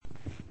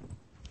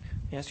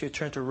I ask you to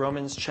turn to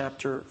Romans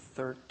chapter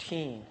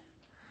 13.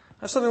 I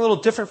have something a little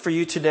different for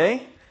you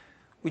today.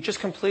 We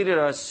just completed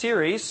a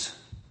series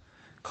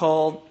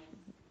called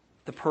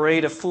The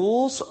Parade of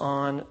Fools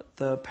on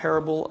the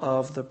parable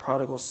of the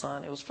prodigal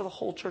son. It was for the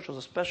whole church. It was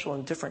a special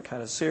and different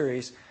kind of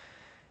series.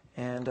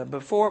 And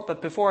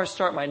before I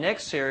start my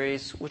next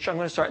series, which I'm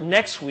going to start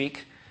next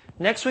week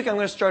I'm going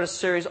to start a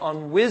series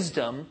on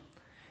wisdom.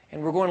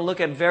 And we're going to look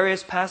at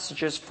various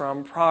passages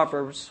from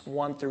Proverbs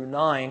 1 through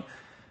 9.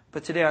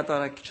 But today I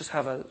thought I could just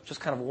have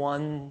kind of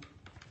one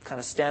kind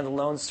of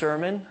standalone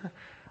sermon.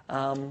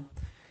 And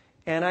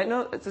I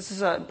know this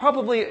is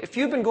probably, if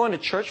you've been going to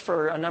church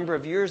for a number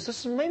of years, this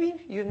is maybe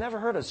you've never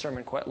heard a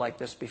sermon quite like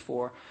this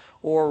before,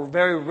 or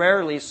very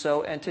rarely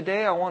so. And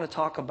today I want to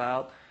talk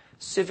about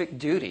civic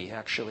duty,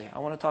 actually. I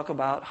want to talk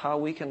about how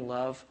we can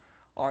love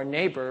our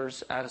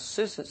neighbors as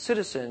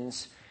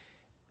citizens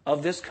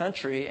of this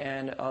country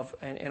and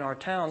in our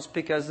towns,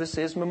 because this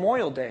is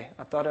Memorial Day.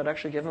 I thought I'd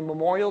actually give a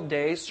Memorial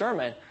Day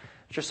sermon,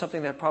 which is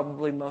something that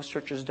probably most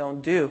churches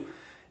don't do.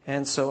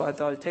 And so I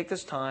thought I'd take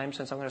this time,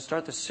 since I'm going to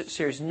start the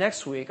series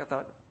next week. I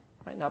thought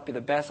it might not be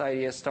the best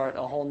idea to start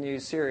a whole new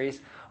series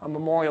on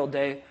Memorial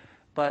Day.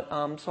 But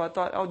so I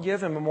thought I'll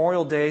give a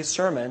Memorial Day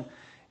sermon,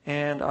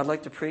 and I'd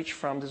like to preach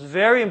from this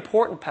very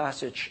important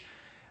passage.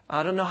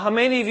 I don't know how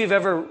many of you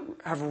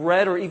have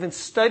read or even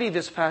studied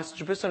this passage,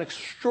 but it's an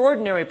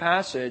extraordinary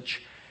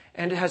passage,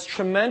 and it has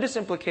tremendous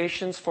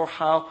implications for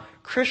how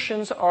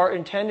Christians are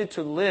intended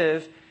to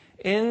live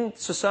in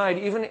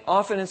society, even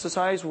often in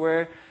societies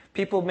where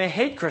people may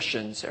hate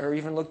Christians or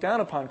even look down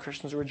upon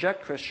Christians or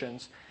reject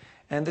Christians.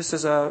 And this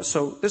is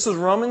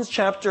Romans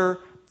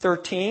chapter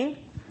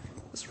 13.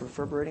 It's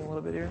reverberating a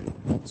little bit here.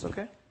 It's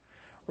okay.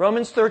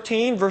 Romans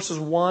 13, verses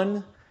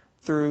 1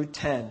 through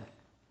 10.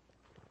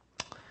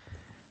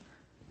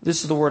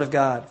 This is the word of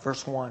God,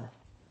 verse 1.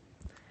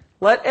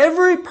 Let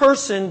every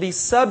person be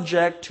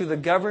subject to the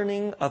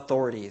governing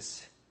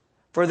authorities,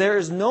 for there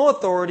is no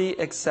authority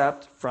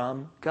except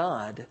from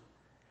God,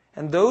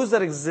 and those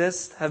that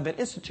exist have been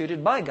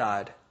instituted by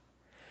God.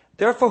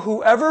 Therefore,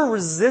 whoever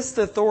resists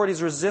the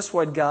authorities resists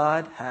what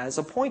God has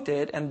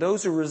appointed, and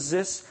those who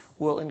resist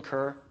will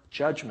incur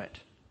judgment.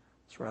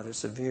 It's rather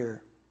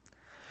severe.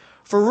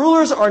 For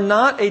rulers are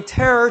not a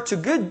terror to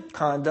good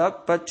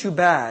conduct, but to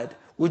bad.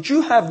 Would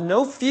you have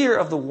no fear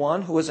of the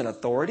one who is an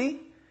authority?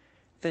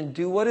 Then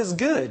do what is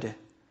good,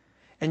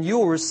 and you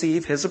will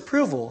receive his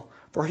approval.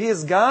 For he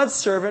is God's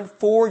servant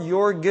for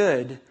your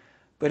good.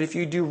 But if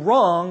you do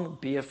wrong,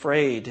 be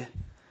afraid.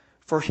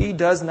 For he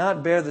does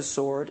not bear the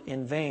sword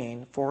in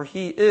vain. For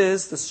he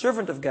is the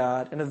servant of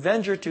God, an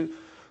avenger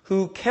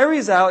who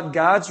carries out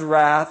God's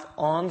wrath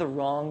on the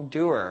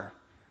wrongdoer.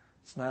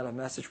 It's not a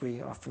message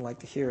we often like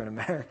to hear in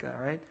America,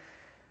 right?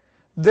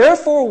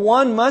 Therefore,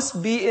 one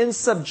must be in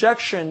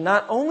subjection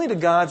not only to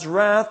God's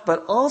wrath,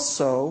 but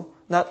also,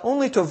 not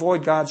only to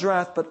avoid God's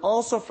wrath, but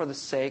also for the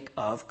sake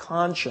of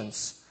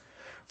conscience.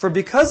 For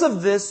because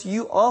of this,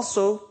 you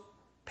also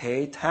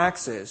pay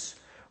taxes.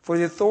 For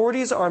the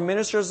authorities are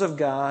ministers of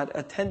God,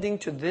 attending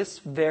to this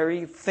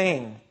very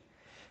thing.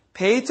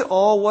 Pay to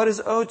all what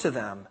is owed to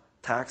them,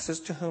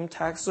 taxes to whom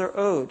taxes are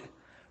owed,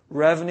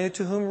 revenue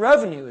to whom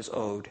revenue is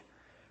owed,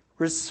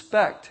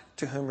 respect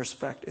to whom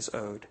respect is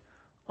owed,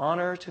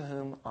 honor to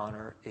whom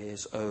honor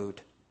is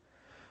owed.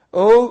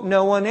 Owe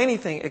no one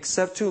anything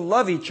except to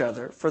love each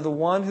other, for the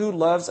one who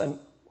loves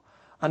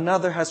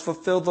another has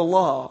fulfilled the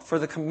law. For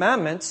the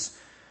commandments,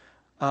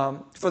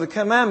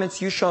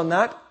 you shall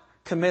not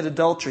commit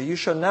adultery, you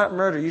shall not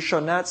murder, you shall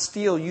not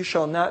steal, you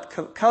shall not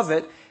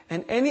covet,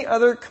 and any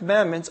other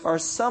commandments are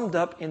summed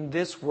up in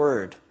this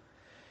word: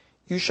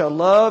 you shall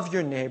love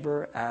your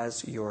neighbor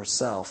as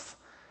yourself.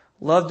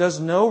 Love does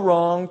no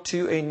wrong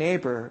to a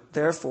neighbor.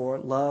 Therefore,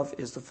 love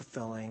is the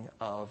fulfilling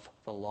of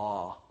the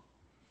law.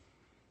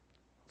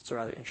 It's a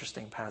rather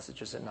interesting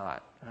passage, is it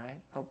not?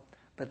 Right?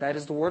 But that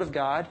is the word of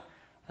God.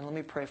 And let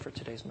me pray for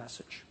today's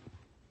message.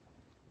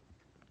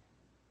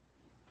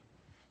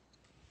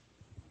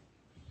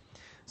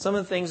 Some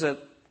of the things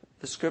that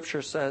the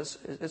Scripture says,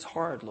 it's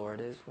hard,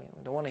 Lord. We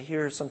don't want to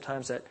hear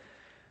sometimes that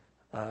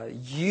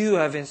you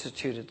have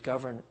instituted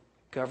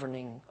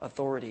governing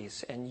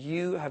authorities, and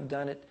you have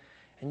done it,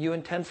 and you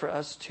intend for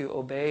us to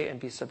obey and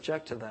be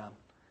subject to them.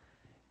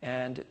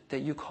 And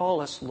that you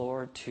call us,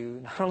 Lord, to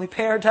not only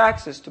pay our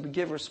taxes, to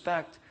give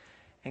respect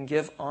and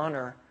give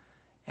honor.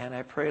 And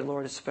I pray,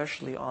 Lord,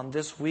 especially on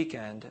this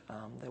weekend,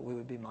 that we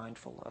would be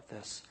mindful of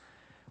this.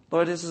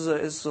 Lord, this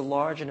is a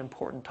large and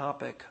important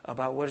topic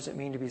about what does it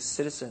mean to be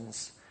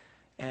citizens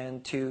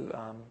and to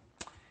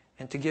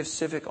give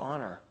civic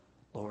honor,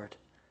 Lord.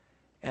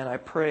 And I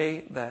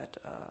pray that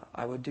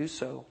I would do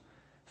so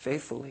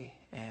faithfully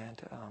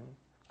and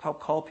help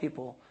call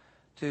people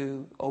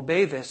to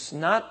obey this,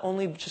 not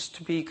only just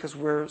to be because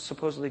we're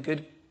supposedly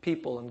good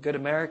people and good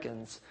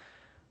Americans,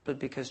 but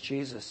because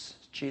Jesus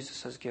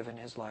has given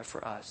his life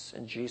for us,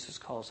 and Jesus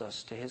calls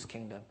us to his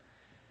kingdom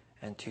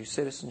and to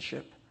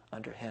citizenship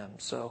under him.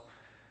 So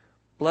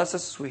bless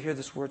us as we hear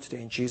this word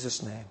today in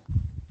Jesus' name.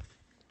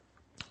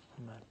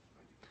 Amen.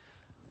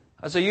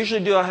 As I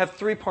usually do, I have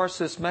 3 parts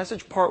to this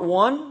message. Part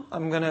 1,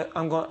 I'm going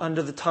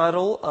under the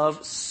title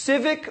of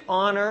Civic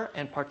Honor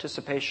and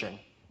Participation.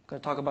 I'm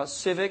going to talk about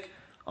civic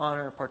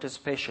honor and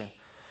participation.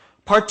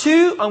 Part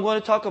 2, I'm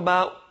going to talk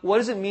about what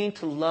does it mean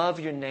to love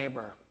your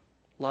neighbor,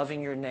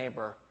 loving your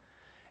neighbor.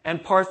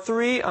 And part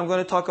 3, I'm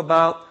going to talk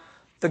about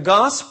the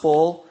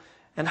gospel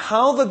and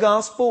how the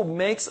gospel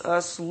makes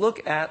us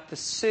look at the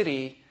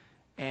city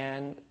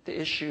and the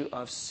issue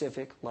of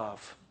civic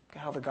love.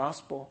 How the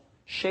gospel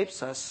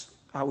shapes us,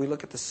 how we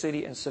look at the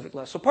city and civic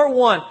love. So part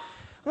 1,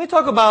 let me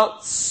talk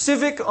about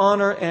civic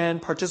honor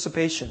and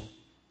participation.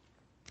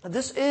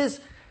 It's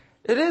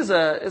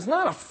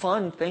not a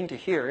fun thing to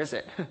hear, is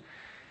it?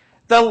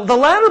 The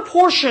latter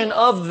portion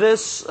of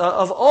this,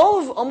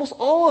 almost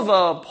all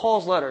of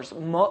Paul's letters, a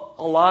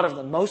lot of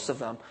them, most of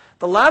them,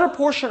 the latter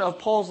portion of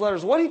Paul's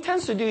letters, what he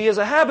tends to do, he has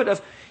a habit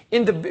of,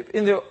 in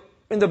the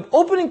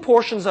opening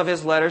portions of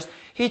his letters,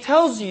 he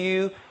tells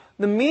you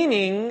the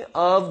meaning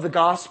of the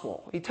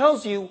gospel. He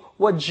tells you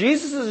what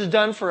Jesus has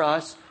done for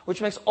us, which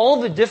makes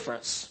all the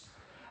difference,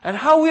 and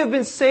how we have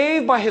been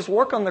saved by His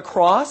work on the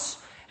cross,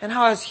 and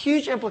how it has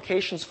huge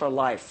implications for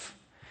life.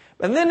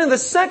 And then in the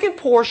second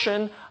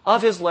portion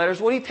of his letters,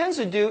 what he tends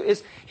to do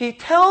is he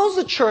tells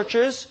the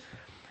churches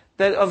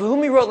that of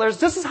whom he wrote letters,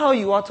 this is how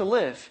you ought to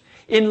live.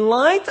 In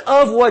light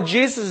of what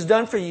Jesus has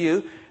done for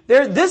you,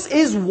 this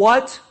is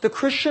what the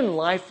Christian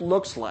life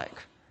looks like.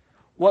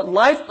 What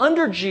life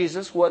under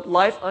Jesus, what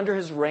life under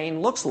His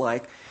reign looks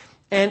like.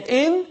 And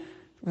in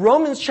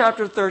Romans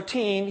chapter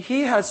 13,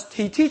 he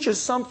teaches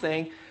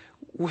something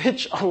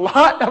which a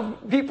lot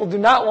of people do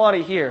not want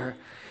to hear.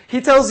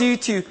 He tells you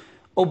to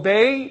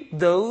obey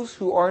those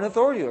who are in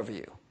authority over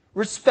you.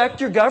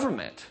 Respect your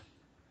government.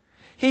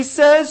 He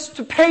says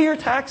to pay your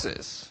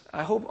taxes.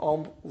 I hope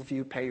all of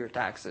you pay your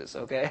taxes,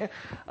 okay?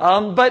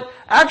 But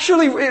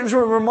actually,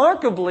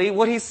 remarkably,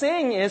 what he's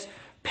saying is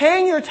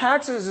paying your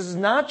taxes is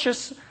not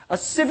just a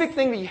civic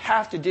thing that you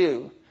have to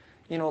do.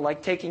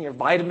 Like taking your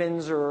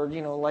vitamins or,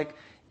 like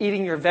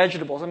eating your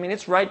vegetables. I mean,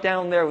 it's right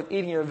down there with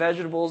eating your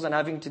vegetables and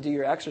having to do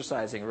your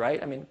exercising,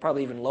 right? I mean,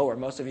 probably even lower.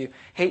 Most of you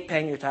hate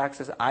paying your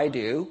taxes. I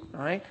do,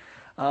 right?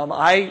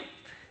 I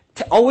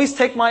always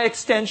take my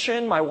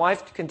extension. My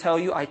wife can tell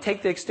you I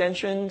take the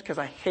extension because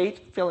I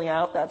hate filling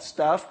out that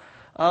stuff.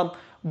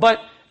 But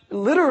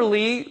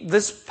literally,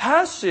 this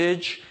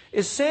passage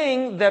is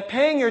saying that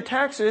paying your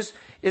taxes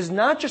is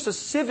not just a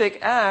civic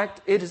act,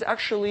 it is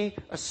actually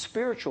a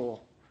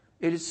spiritual.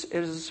 It is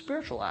a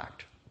spiritual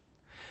act.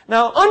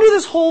 Now, under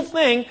this whole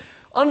thing,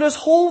 under this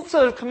whole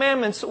set of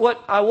commandments,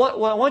 what I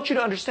want you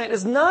to understand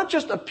is not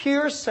just a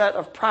pure set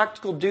of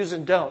practical do's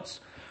and don'ts.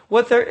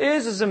 What there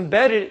is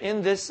embedded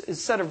in this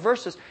set of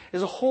verses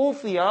is a whole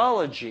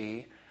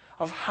theology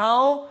of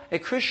how a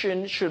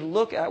Christian should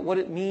look at what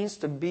it means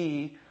to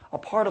be a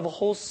part of a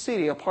whole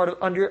city, a part of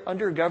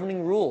under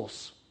governing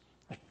rules.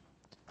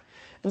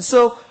 And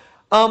so,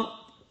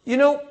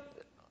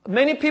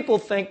 many people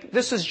think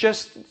this is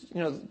just,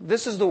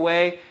 this is the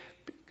way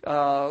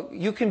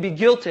you can be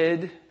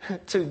guilted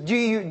to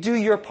do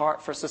your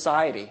part for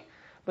society.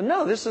 But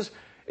no,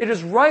 it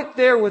is right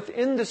there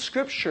within the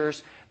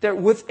Scriptures that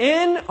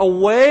within a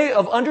way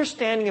of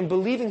understanding and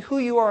believing who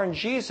you are in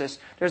Jesus,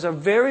 there's a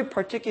very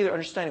particular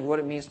understanding of what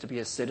it means to be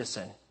a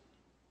citizen.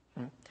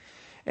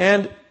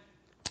 And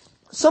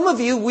some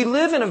of you, we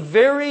live in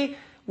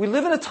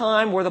a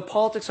time where the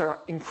politics are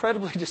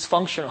incredibly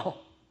dysfunctional.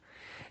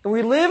 And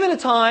we live in a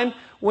time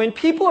when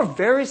people are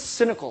very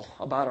cynical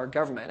about our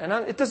government. And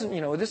it doesn't,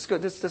 this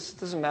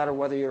doesn't matter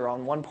whether you're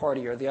on one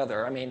party or the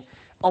other. I mean,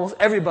 almost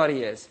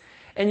everybody is.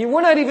 And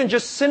we're not even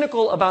just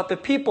cynical about the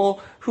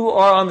people who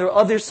are on the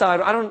other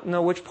side. I don't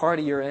know which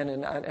party you're in,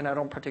 and I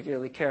don't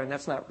particularly care, and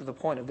that's not the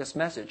point of this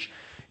message.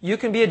 You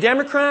can be a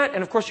Democrat,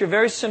 and of course you're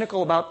very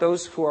cynical about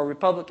those who are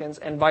Republicans,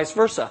 and vice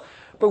versa.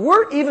 But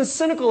we're even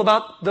cynical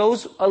about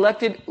those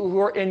elected who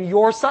are in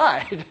your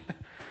side.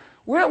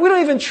 We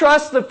don't even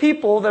trust the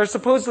people that are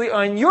supposedly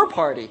on your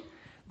party.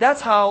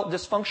 That's how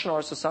dysfunctional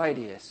our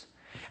society is.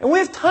 And we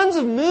have tons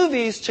of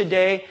movies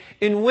today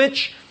in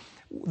which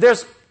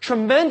there's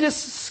tremendous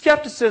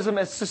skepticism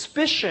and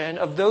suspicion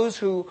of those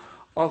who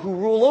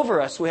rule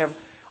over us. We have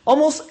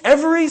almost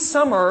every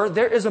summer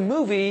there is a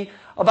movie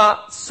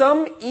about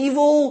some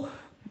evil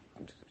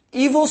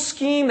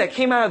scheme that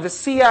came out of the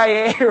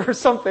CIA or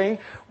something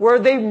where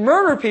they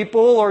murder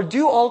people or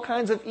do all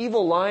kinds of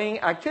evil lying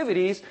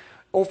activities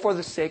or for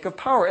the sake of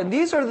power. And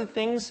these are the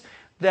things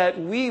that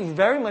we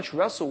very much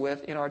wrestle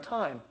with in our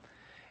time.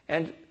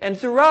 And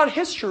throughout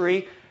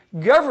history,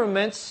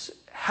 governments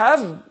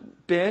have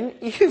been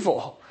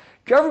evil.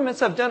 Governments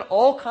have done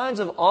all kinds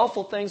of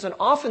awful things, and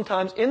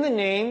oftentimes in the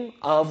name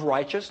of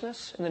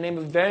righteousness, in the name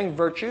of varying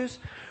virtues,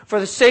 for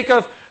the sake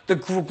of the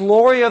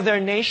glory of their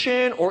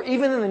nation, or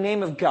even in the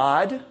name of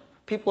God,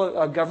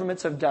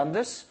 governments have done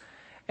this.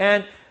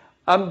 And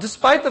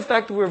despite the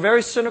fact that we're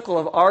very cynical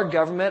of our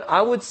government,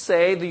 I would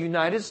say the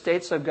United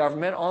States of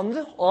government, on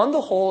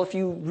the whole, if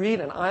you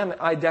read, and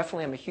I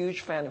definitely am a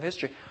huge fan of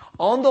history,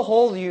 on the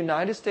whole, the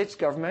United States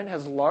government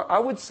I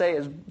would say,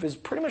 is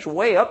pretty much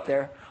way up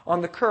there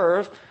on the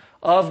curve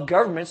of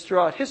governments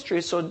throughout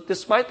history. So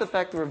despite the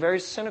fact that we're very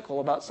cynical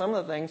about some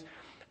of the things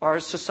our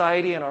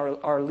society and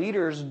our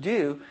leaders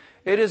do,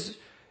 it is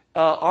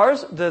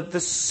the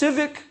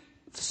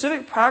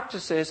civic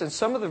practices and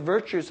some of the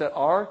virtues that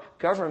our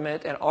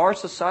government and our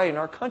society and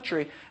our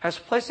country has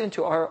placed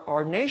into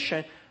our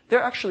nation,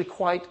 they're actually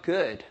quite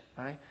good,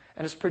 right?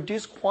 And it's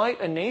produced quite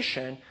a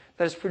nation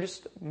that has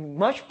produced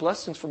much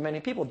blessings for many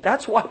people.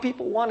 That's why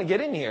people want to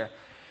get in here.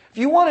 If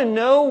you want to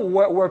know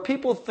where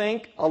people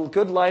think a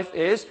good life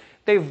is,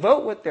 they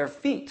vote with their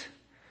feet.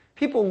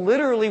 People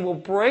literally will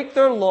break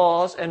their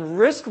laws and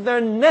risk their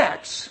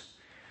necks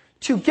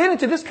to get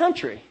into this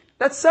country.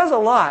 That says a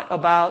lot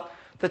about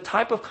the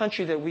type of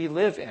country that we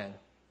live in.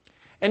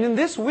 And in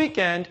this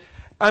weekend,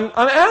 I'm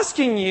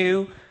asking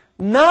you,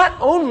 not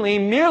only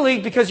merely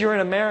because you're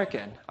an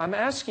American, I'm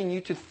asking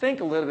you to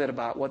think a little bit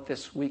about what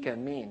this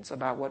weekend means,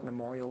 about what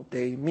Memorial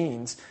Day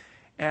means.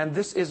 And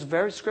this is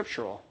very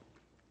scriptural.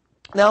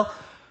 Now,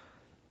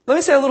 let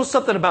me say a little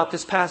something about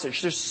this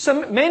passage.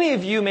 Many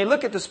of you may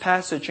look at this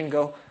passage and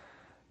go,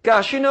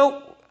 gosh,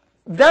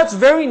 that's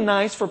very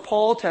nice for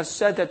Paul to have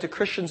said that to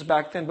Christians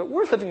back then, but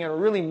we're living in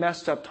really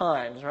messed up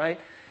times, right?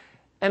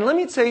 And let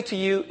me say to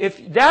you,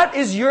 if that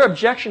is your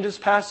objection to this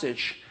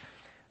passage,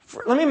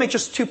 let me make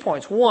just 2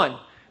 points. One,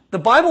 the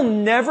Bible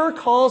never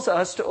calls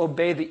us to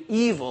obey the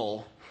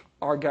evil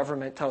our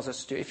government tells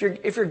us to do.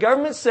 If your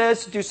government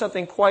says to do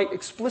something quite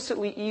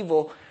explicitly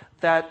evil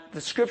that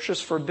the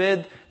Scriptures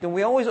forbid, then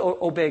we always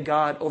obey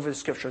God over the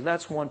Scripture.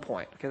 That's one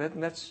point. Okay,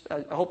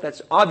 I hope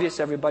that's obvious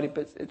to everybody,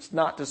 but it's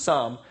not to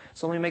some.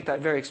 So let me make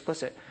that very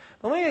explicit.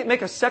 But let me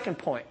make a second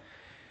point.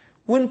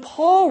 When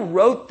Paul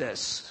wrote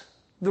this,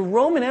 the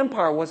Roman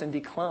Empire was in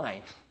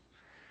decline.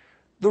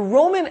 The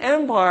Roman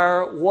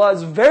Empire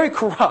was very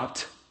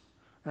corrupt.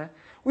 Right?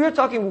 We are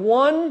talking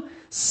one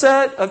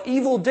set of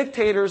evil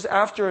dictators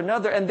after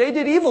another, and they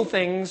did evil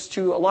things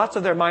to lots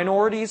of their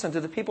minorities and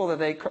to the people that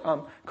they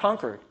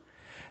conquered.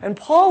 And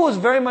Paul was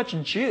very much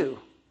a Jew.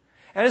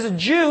 And as a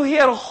Jew, he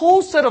had a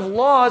whole set of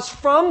laws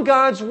from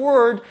God's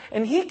Word,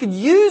 and he could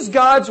use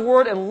God's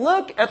Word and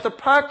look at the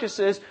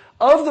practices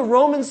of the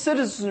Roman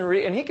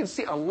citizenry, and he could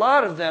see a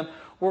lot of them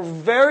were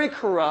very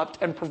corrupt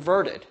and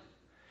perverted.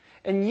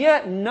 And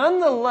yet,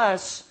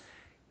 nonetheless,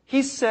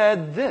 he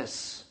said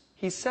this,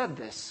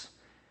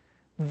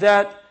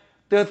 that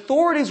the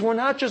authorities were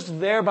not just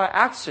there by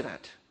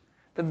accident,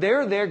 that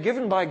they're there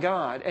given by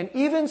God. And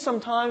even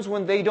sometimes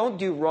when they don't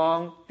do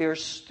wrong, they're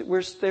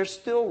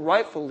still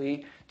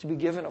rightfully to be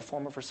given a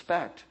form of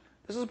respect.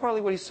 This is partly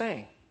what he's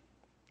saying.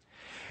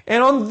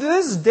 And on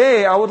this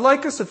day, I would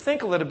like us to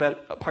think a little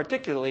bit,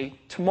 particularly,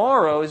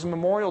 tomorrow is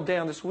Memorial Day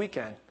on this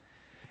weekend.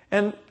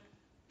 And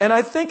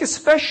I think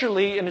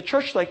especially in a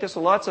church like this,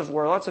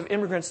 where lots of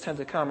immigrants tend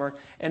to come,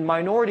 and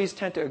minorities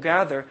tend to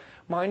gather,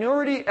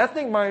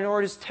 ethnic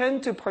minorities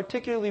tend to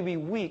particularly be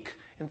weak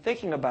in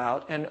thinking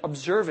about and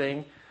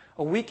observing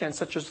a weekend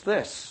such as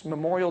this,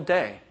 Memorial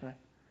Day.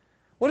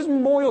 What is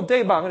Memorial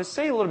Day about? I'm going to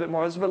say a little bit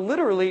more, but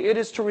literally it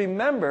is to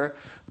remember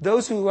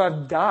those who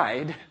have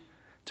died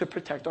to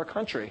protect our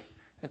country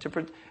and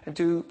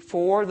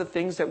for the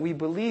things that we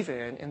believe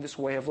in this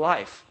way of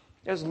life.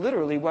 That's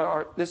literally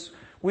what this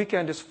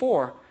weekend is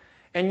for.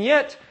 And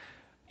yet,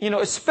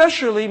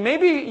 especially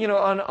maybe,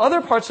 on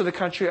other parts of the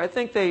country, I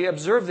think they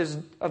observe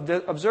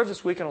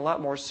this weekend a lot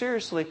more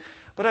seriously.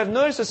 But I've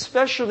noticed,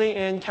 especially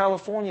in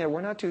California,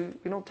 we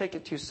don't take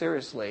it too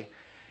seriously.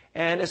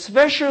 And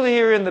especially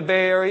here in the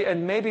Bay Area,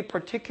 and maybe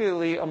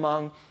particularly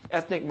among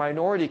ethnic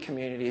minority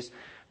communities,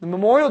 the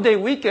Memorial Day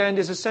weekend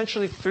is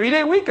essentially a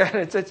 3-day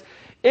weekend.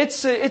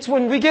 It's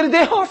when we get a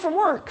day off from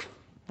work,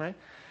 right?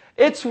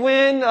 It's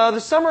when the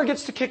summer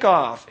gets to kick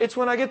off. It's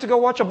when I get to go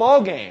watch a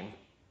ball game.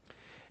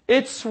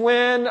 It's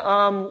when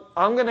I'm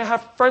going to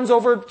have friends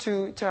over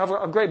to have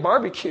a great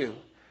barbecue.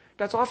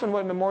 That's often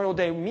what Memorial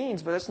Day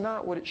means, but that's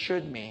not what it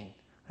should mean.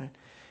 Right?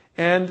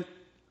 And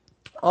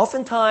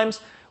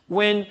oftentimes,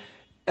 when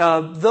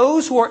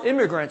those who are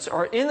immigrants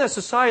are in a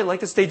society like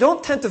this, they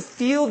don't tend to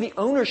feel the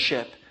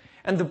ownership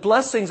and the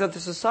blessings of the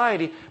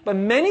society. But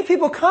many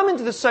people come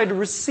into the society to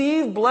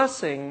receive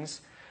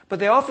blessings, but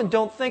they often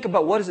don't think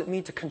about what does it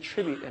mean to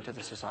contribute into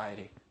the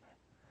society.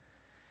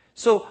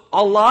 So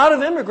a lot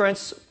of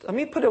immigrants, let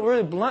me put it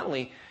really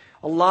bluntly,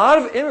 a lot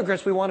of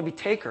immigrants, we want to be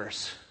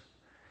takers,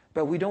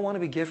 but we don't want to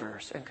be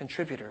givers and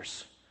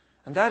contributors.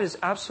 And that is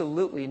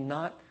absolutely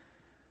not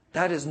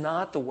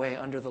the way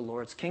under the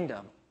Lord's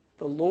kingdom.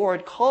 The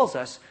Lord calls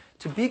us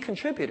to be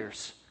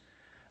contributors.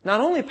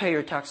 Not only pay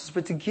your taxes,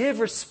 but to give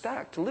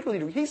respect.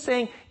 Literally, he's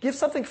saying, give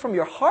something from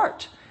your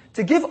heart.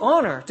 To give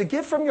honor, to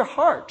give from your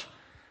heart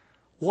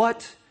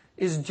what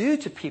is due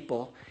to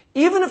people,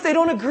 even if they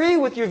don't agree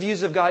with your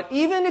views of God,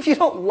 even if you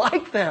don't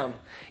like them,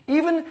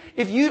 even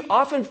if you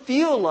often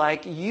feel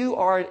like you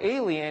are an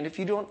alien, if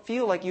you don't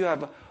feel like you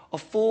have a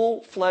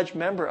full-fledged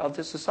member of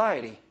this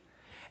society.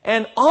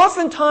 And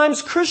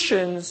oftentimes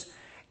Christians,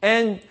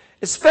 and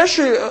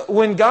especially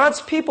when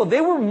God's people,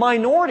 they were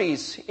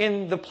minorities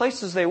in the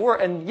places they were,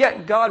 and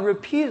yet God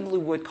repeatedly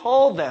would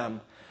call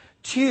them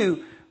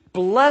to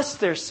bless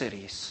their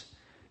cities,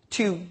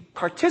 to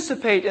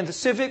participate in the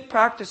civic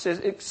practices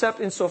except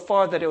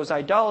insofar that it was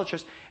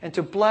idolatrous, and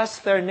to bless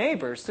their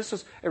neighbors. This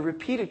was a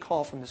repeated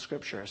call from the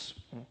Scriptures.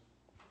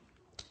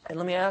 And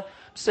let me add,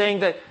 saying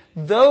that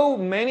though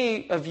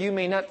many of you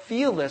may not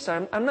feel this,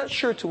 I'm not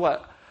sure to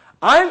what.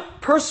 I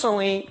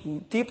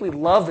personally deeply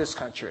love this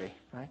country,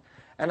 right?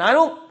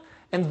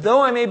 And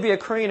though I may be a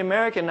Korean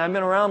American, and I've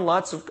been around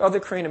lots of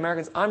other Korean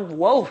Americans, I'm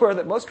well aware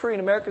that most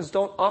Korean Americans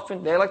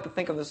they like to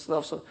think of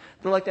themselves, so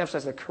they like to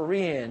emphasize the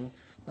Korean,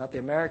 not the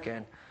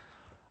American.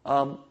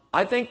 I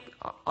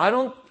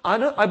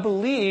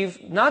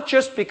believe, not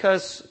just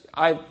because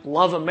I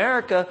love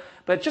America,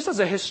 but just as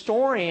a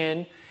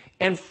historian,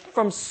 and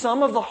from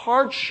some of the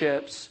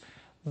hardships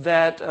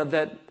that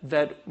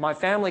my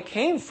family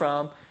came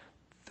from,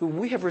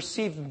 we have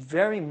received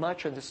very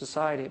much in this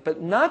society.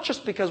 But not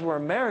just because we're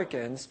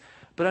Americans,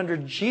 but under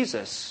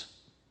Jesus.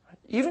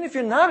 Even if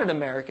you're not an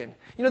American.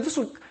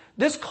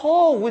 This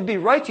call would be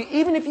right to you,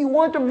 even if you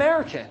weren't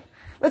American.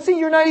 Let's say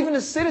you're not even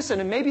a citizen,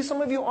 and maybe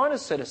some of you aren't a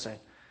citizen.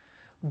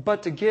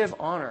 But to give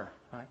honor.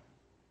 Right?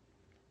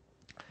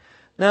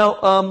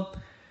 Now,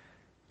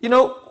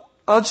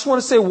 I just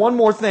want to say one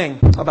more thing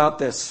about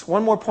this.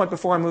 One more point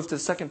before I move to the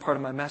second part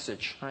of my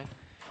message. Right?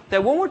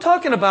 That when we're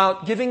talking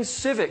about giving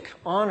civic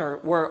honor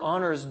where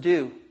honor is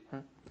due,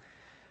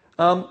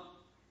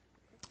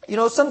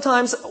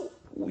 sometimes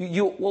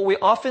what we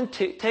often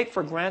take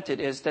for granted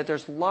is that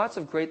there's lots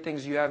of great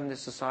things you have in this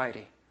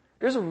society.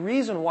 There's a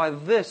reason why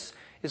this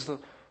is the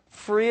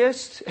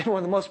freest and one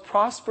of the most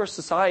prosperous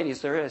societies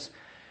there is.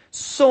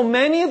 So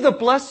many of the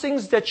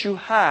blessings that you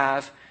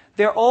have,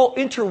 they're all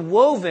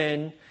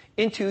interwoven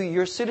into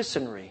your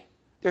citizenry.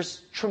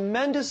 There's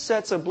tremendous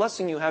sets of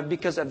blessing you have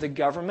because of the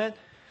government,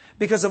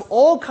 because of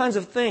all kinds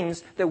of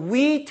things that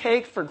we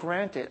take for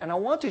granted. And I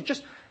want to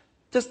just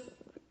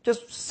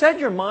set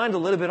your mind a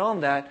little bit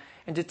on that,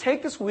 and to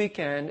take this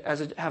weekend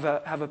have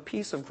a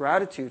piece of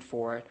gratitude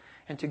for it,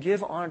 and to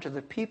give honor to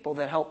the people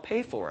that help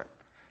pay for it.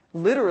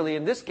 Literally,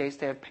 in this case,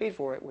 they have paid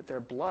for it with their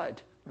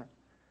blood.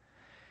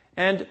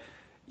 And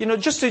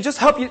just to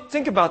help you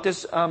think about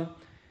this,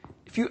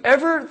 if you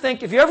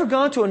ever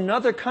gone to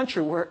another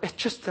country where it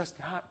just does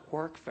not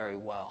work very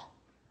well,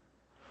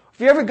 if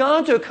you ever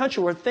gone to a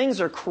country where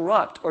things are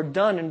corrupt or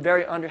done in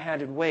very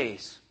underhanded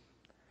ways,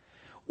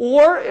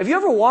 or if you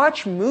ever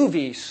watch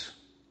movies,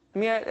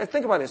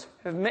 think about this.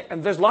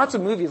 There's lots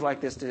of movies like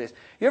this today.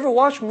 You ever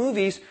watch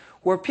movies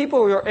where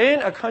people are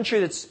in a country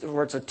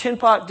where it's a tin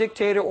pot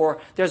dictator,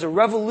 or there's a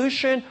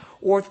revolution,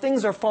 or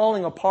things are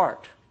falling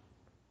apart?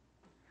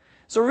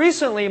 So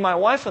recently, my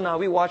wife and I,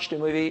 we watched a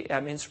movie.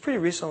 It's pretty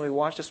recently we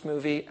watched this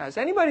movie. Has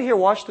anybody here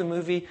watched the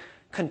movie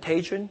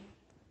Contagion?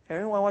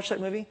 Anyone watch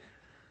that movie?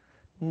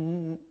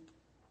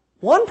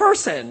 One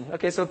person.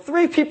 Okay, so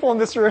 3 people in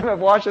this room have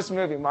watched this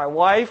movie. My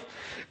wife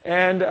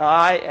and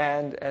I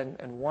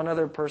and one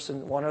other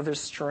person, one other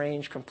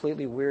strange,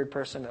 completely weird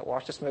person that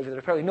watched this movie that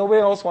apparently nobody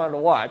else wanted to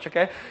watch,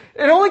 okay?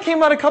 It only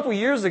came out a couple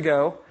years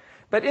ago,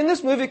 but in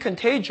this movie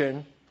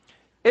Contagion,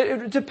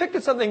 it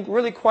depicted something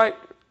really quite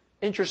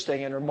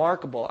interesting and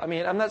remarkable.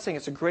 I'm not saying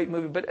it's a great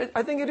movie, but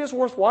I think it is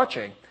worth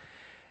watching.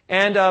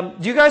 And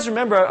do you guys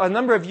remember a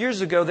number of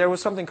years ago there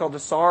was something called the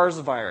SARS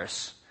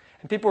virus?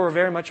 And people were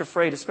very much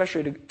afraid,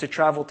 especially to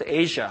travel to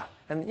Asia.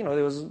 And,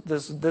 there was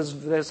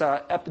this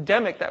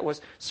epidemic that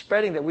was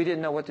spreading that we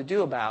didn't know what to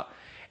do about.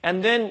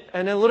 And then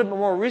a little bit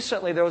more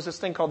recently, there was this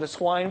thing called the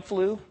swine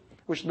flu,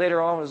 which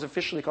later on was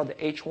officially called the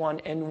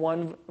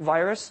H1N1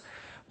 virus.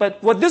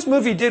 But what this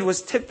movie did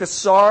was take the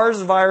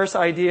SARS virus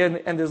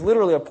idea, and there's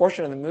literally a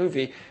portion of the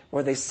movie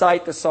where they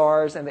cite the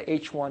SARS and the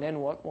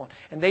H1N1.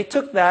 And they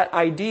took that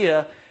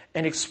idea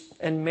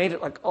and made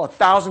it like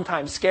 1,000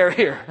 times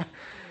scarier.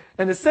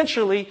 And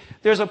essentially,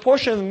 there's a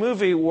portion of the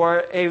movie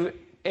where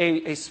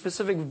a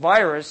specific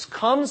virus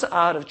comes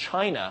out of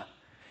China.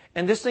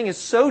 And this thing is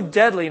so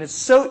deadly and it's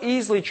so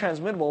easily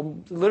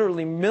transmittable,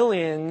 literally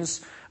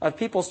millions of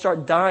people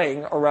start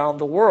dying around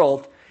the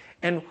world.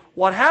 And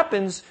what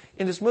happens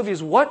in this movie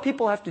is what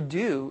people have to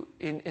do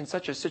in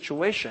such a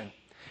situation.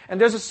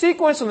 And there's a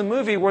sequence in the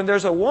movie where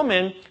there's a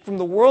woman from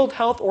the World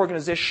Health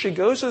Organization. She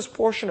goes to this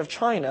portion of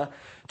China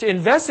to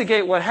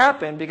investigate what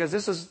happened, because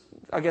this is,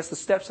 I guess, the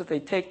steps that they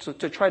take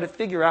to try to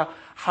figure out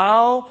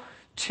how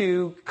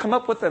to come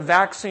up with a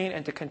vaccine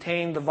and to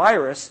contain the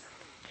virus.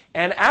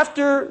 And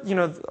after,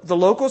 the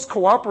locals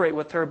cooperate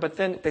with her, but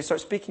then they start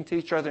speaking to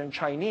each other in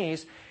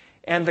Chinese.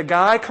 And the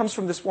guy comes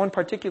from this one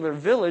particular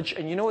village,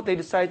 and you know what they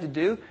decide to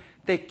do?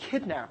 They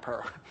kidnap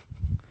her.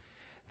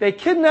 They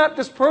kidnap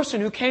this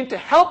person who came to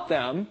help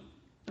them,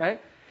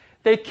 right?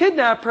 They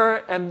kidnap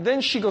her, and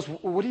then she goes,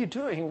 "What are you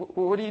doing?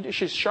 What are you doing?"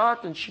 She's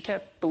shocked, and she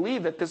can't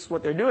believe that this is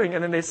what they're doing.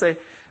 And then they say,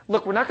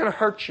 "Look, we're not going to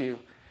hurt you,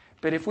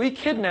 but if we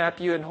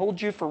kidnap you and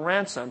hold you for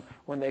ransom,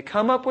 when they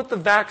come up with the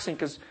vaccine,"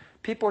 because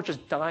people are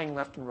just dying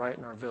left and right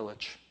in our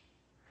village.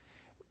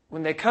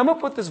 "When they come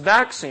up with this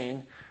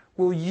vaccine,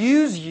 we'll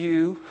use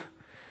you,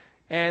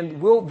 and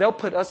they'll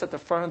put us at the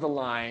front of the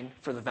line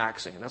for the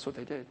vaccine." And that's what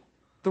they did.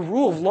 The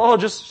rule of law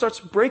just starts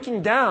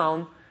breaking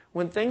down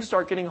when things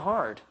start getting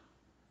hard.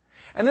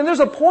 And then there's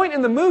a point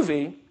in the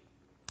movie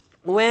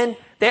when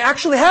they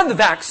actually have the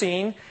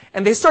vaccine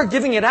and they start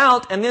giving it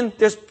out, and then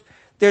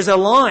there's a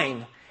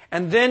line.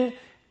 And then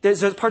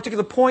there's a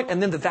particular point,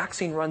 and then the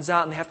vaccine runs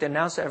out, and they have to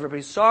announce to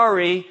everybody,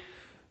 sorry,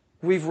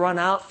 we've run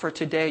out for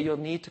today. You'll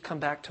need to come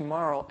back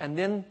tomorrow. And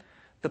then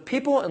the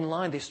people in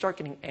line, they start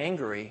getting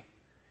angry,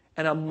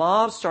 and a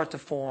mob starts to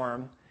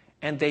form,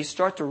 and they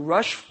start to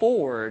rush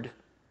forward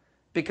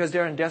because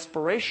they're in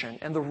desperation,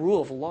 and the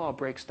rule of law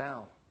breaks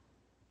down.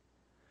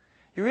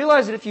 You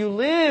realize that if you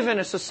live in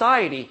a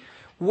society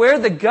where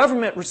the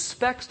government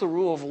respects the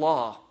rule of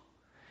law,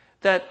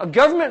 that a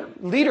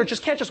government leader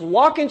just can't just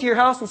walk into your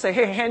house and say,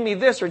 hey, hand me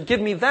this or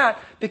give me that,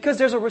 because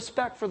there's a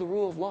respect for the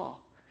rule of law.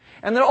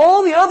 And that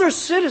all the other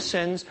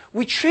citizens,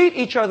 we treat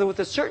each other with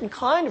a certain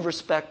kind of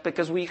respect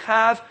because we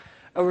have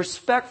a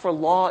respect for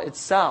law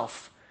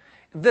itself.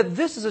 That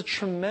this is a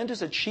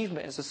tremendous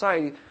achievement in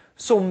society.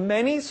 So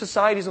many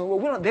societies in the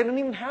world, they don't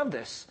even have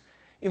this.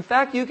 In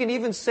fact, you can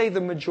even say the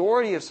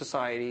majority of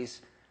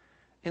societies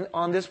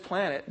on this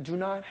planet do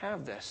not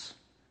have this.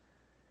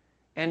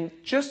 And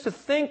just to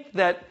think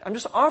that, I'm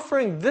just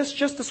offering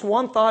just this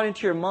one thought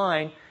into your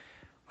mind,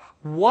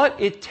 what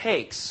it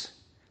takes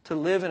to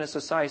live in a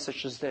society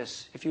such as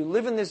this. If you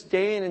live in this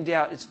day in and day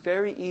out, it's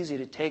very easy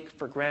to take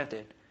for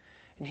granted.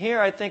 And here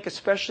I think,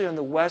 especially on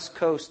the West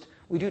Coast,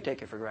 we do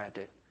take it for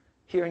granted.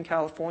 Here in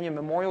California,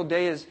 Memorial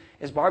Day is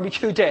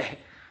barbecue day.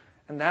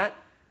 And I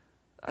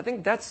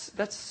think that's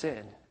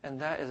sin. And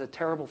that is a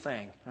terrible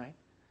thing, right?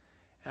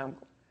 And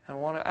I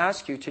want to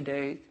ask you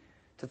today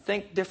to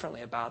think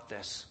differently about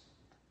this.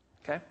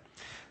 Okay?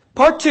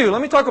 Part 2,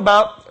 let me talk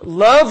about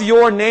love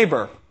your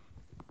neighbor.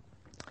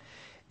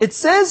 It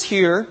says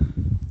here,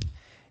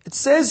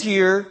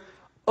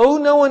 owe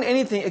no one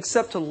anything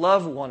except to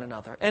love one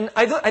another. And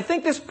I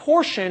think this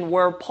portion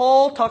where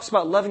Paul talks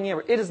about loving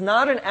neighbor, it is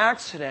not an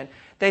accident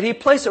that he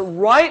placed it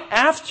right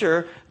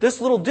after this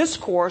little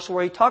discourse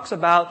where he talks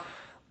about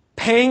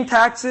paying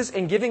taxes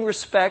and giving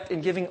respect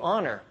and giving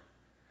honor.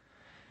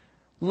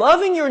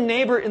 Loving your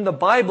neighbor in the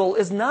Bible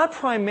is not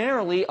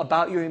primarily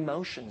about your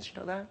emotions.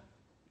 You know that?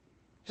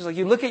 Just like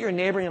you look at your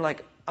neighbor and you're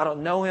like, I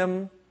don't know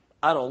him.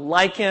 I don't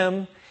like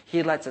him.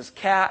 He lets his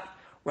cat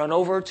run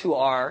over to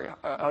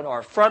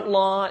our front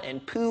lawn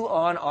and poo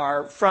on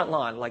our front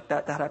lawn. Like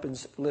that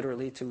happens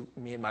literally to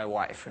me and my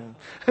wife. And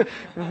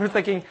we're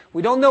thinking,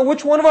 we don't know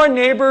which one of our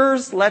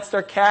neighbors lets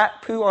their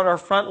cat poo on our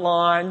front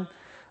lawn,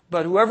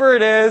 but whoever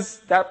it is,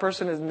 that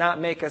person does not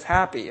make us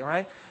happy,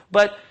 right?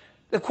 But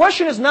the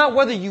question is not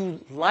whether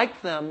you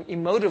like them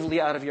emotively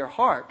out of your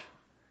heart.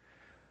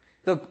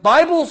 The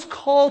Bible's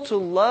call to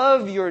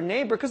love your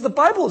neighbor, because the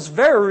Bible is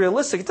very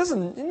realistic.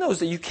 It knows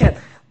that you can't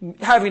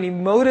have an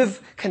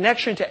emotive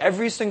connection to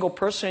every single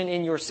person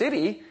in your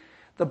city.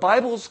 The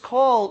Bible's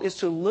call is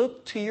to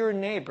look to your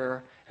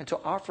neighbor and to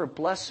offer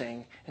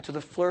blessing into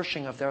the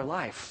flourishing of their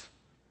life.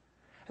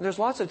 And there's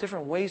lots of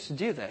different ways to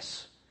do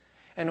this.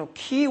 And a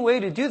key way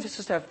to do this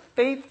is to have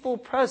faithful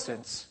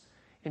presence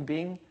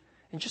in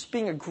just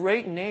being a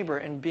great neighbor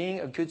and being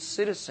a good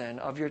citizen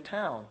of your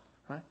town,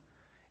 right?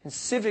 And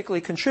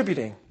civically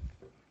contributing.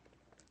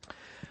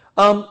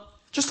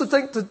 Just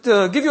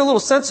to give you a little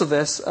sense of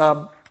this,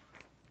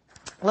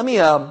 let me.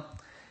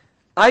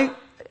 I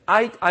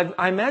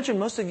imagine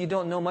most of you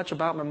don't know much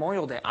about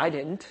Memorial Day. I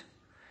didn't,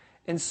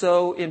 and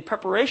so in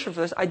preparation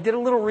for this, I did a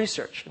little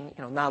research.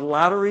 And, not a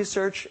lot of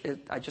research.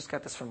 I just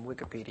got this from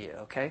Wikipedia.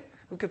 Okay,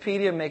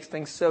 Wikipedia makes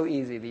things so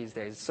easy these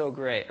days. It's so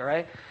great, all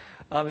right?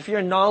 If you're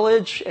a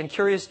knowledge and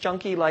curious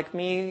junkie like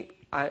me,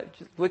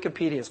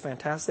 Wikipedia is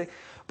fantastic.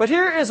 But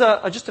here is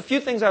just a few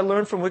things I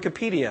learned from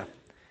Wikipedia.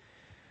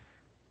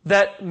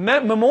 That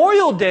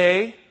Memorial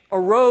Day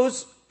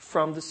arose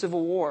from the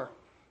Civil War.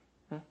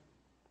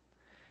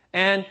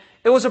 And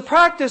it was a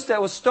practice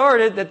that was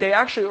started, that they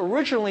actually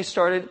originally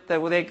started, that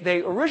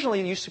they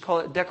originally used to call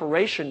it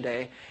Decoration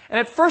Day. And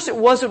at first it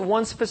wasn't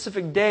one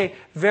specific day.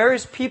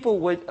 Various people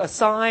would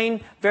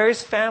assign,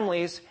 various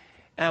families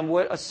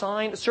would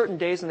assign certain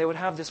days, and they would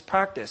have this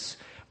practice.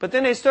 But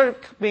then they started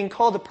being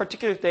called a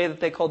particular day that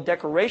they called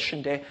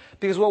Decoration Day,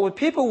 because what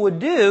people would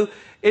do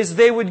is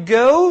they would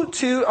go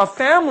to a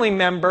family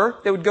member,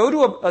 they would go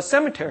to a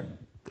cemetery,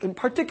 and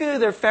particularly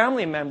their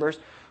family members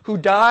who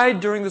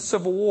died during the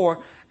Civil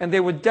War, and they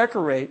would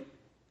decorate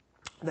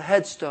the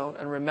headstone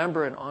and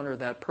remember and honor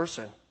that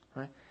person.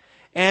 Right?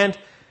 And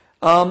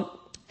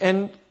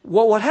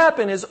what would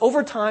happen is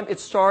over time it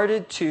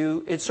started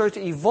to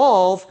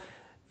evolve,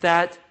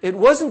 that it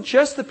wasn't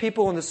just the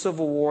people in the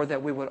Civil War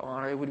that we would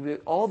honor, it would be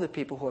all the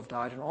people who have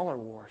died in all our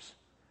wars.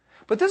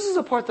 But this is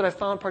a part that I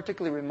found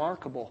particularly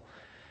remarkable.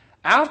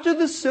 After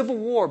the Civil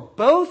War,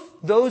 both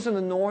those in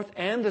the North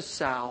and the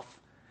South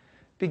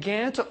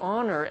began to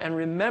honor and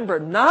remember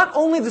not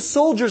only the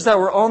soldiers that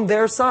were on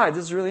their side,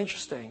 this is really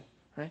interesting,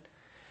 right?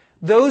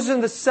 Those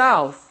in the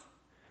South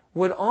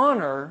would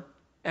honor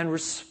and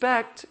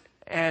respect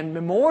and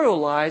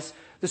memorialize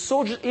the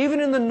soldiers even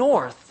in the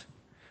North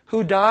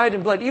who died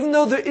in blood. Even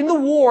though in the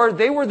war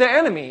they were the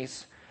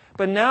enemies,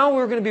 but now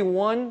we're going to be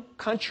one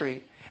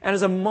country. And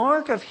as a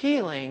mark of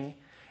healing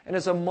and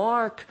as a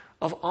mark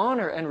of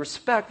honor and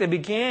respect. They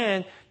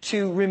began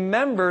to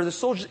remember the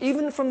soldiers,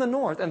 even from the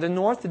north. And the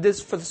north did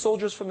this for the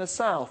soldiers from the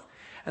south.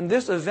 And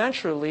this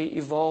eventually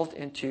evolved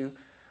into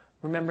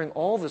remembering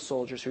all the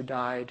soldiers who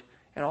died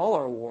in all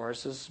our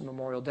wars as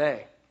Memorial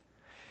Day.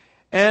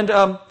 And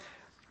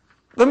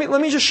let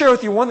me just share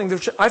with you one thing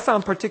which I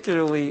found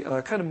particularly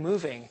kind of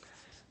moving.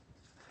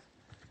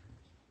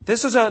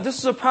 This is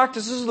a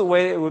practice. This is the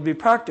way it would be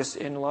practiced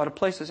in a lot of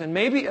places, and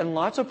maybe in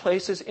lots of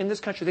places in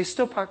this country they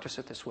still practice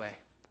it this way.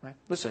 Right?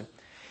 Listen,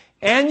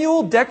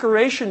 annual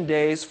decoration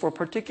days for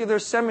particular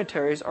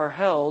cemeteries are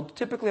held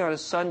typically on a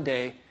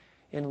Sunday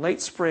in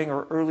late spring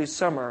or early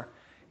summer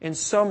in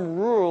some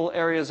rural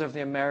areas of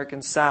the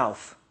American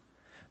South,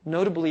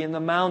 notably in the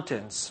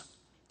mountains.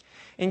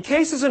 In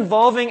cases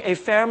involving a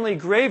family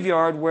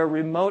graveyard where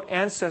remote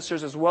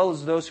ancestors as well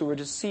as those who were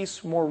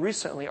deceased more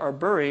recently are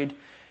buried,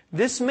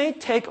 this may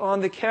take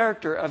on the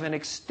character of an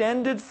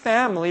extended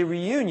family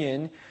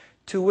reunion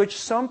to which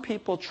some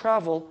people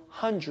travel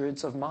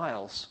hundreds of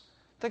miles.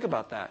 Think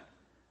about that.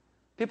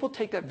 People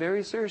take that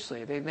very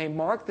seriously. They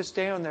mark this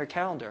day on their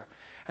calendar.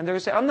 And they're going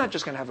to say, I'm not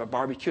just going to have a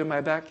barbecue in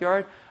my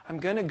backyard. I'm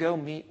going to go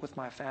meet with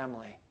my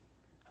family.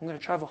 I'm going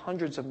to travel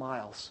hundreds of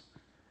miles.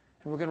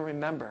 And we're going to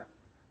remember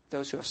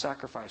those who have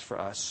sacrificed for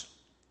us.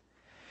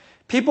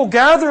 People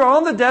gather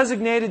on the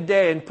designated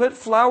day and put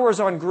flowers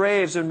on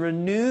graves and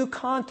renew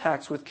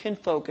contacts with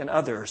kinfolk and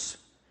others.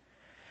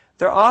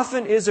 There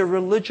often is a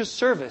religious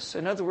service.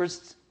 In other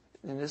words,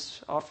 in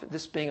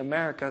this being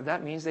America,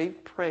 that means they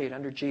prayed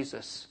under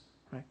Jesus.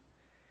 Right?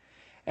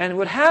 And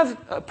would have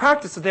a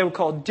practice that they would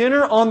call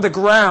dinner on the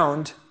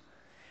ground,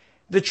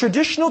 the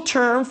traditional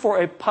term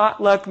for a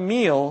potluck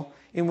meal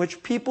in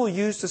which people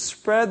used to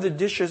spread the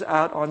dishes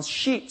out on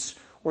sheets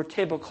or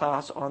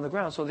tablecloths on the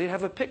ground. So they'd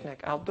have a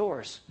picnic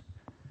outdoors.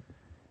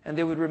 And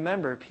they would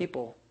remember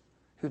people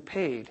who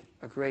paid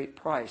a great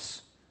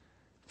price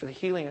for the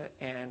healing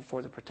and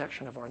for the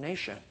protection of our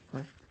nation.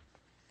 Right?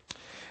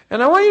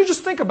 And I want you to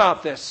just think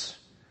about this,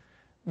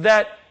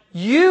 that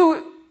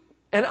you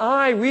and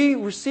I, we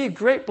receive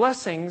great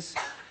blessings,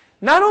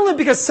 not only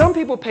because some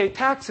people pay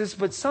taxes,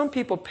 but some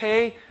people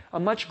pay a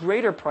much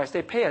greater price.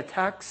 They pay a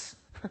tax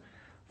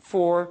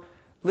for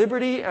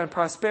liberty and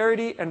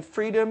prosperity and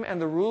freedom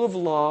and the rule of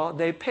law.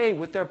 They pay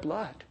with their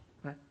blood.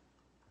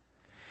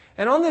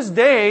 And on this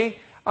day,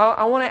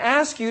 I want to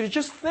ask you to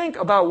just think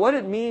about what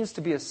it means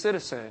to be a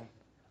citizen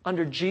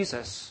under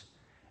Jesus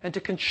and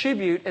to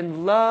contribute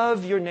and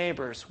love your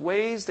neighbors,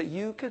 ways that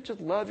you could just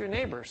love your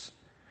neighbors.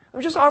 Let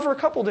me just offer a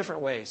couple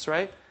different ways,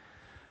 right?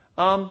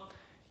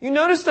 You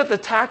notice that the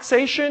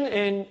taxation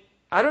in,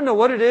 I don't know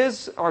what it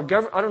is, I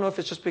don't know if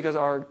it's just because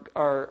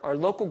our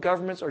local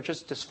governments are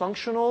just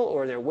dysfunctional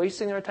or they're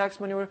wasting their tax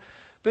money,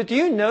 but do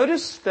you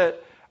notice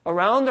that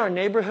around our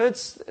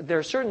neighborhoods, there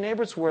are certain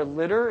neighborhoods where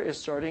litter is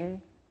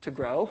starting to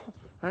grow.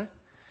 Right?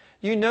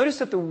 You notice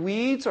that the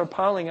weeds are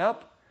piling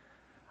up.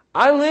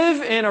 I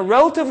live in a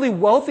relatively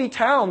wealthy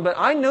town, but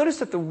I notice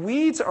that the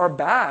weeds are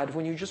bad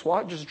when you just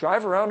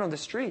drive around on the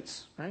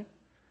streets. Right?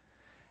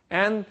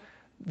 And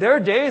there are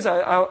days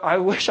I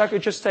wish I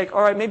could just take,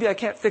 all right, maybe I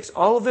can't fix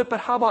all of it, but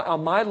how about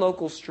on my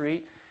local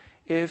street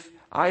if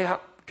I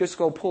just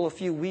go pull a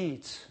few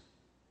weeds?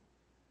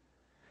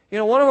 You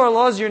know, one of our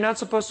laws is you're not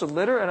supposed to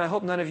litter, and I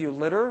hope none of you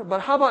litter.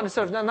 But how about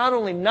instead of not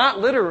only not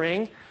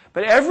littering,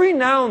 but every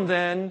now and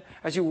then,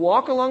 as you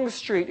walk along the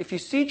street, if you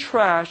see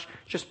trash,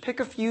 just pick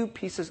a few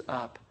pieces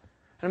up.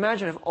 And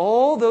imagine if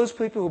all those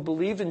people who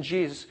believed in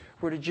Jesus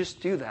were to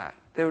just do that.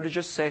 They were to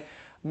just say,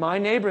 my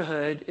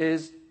neighborhood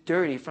is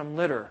dirty from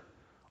litter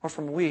or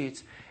from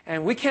weeds,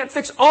 and we can't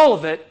fix all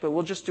of it, but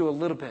we'll just do a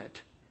little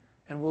bit.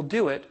 And we'll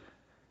do it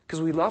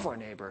because we love our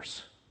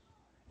neighbors.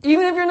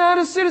 Even if you're not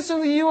a citizen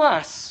of the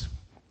U.S.,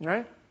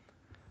 right?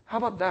 How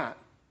about that?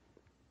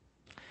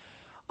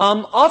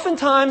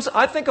 Oftentimes,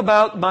 I think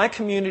about my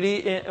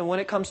community when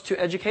it comes to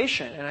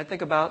education, and I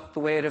think about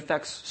the way it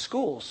affects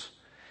schools.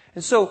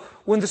 And so,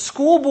 when the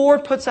school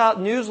board puts out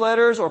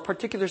newsletters or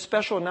particular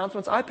special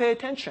announcements, I pay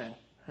attention.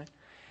 Right?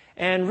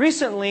 And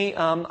recently,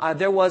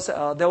 there was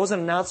an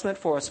announcement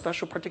for a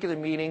special particular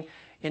meeting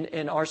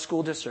in our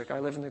school district. I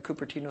live in the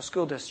Cupertino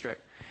School District.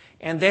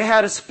 And they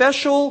had a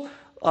special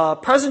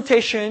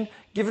presentation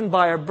given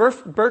by a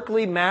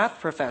Berkeley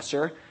math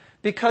professor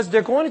because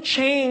they're going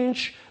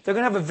to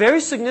have a very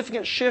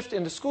significant shift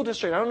in the school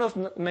district. I don't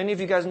know if many of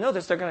you guys know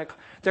this.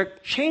 They're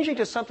changing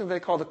to something they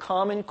call the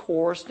Common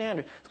Core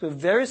Standard. It's a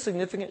very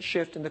significant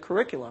shift in the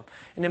curriculum.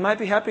 And it might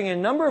be happening in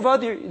a number of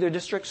other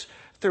districts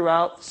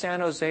throughout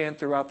San Jose and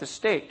throughout the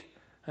state.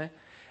 Right?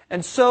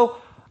 And so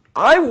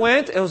I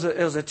went, it was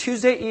a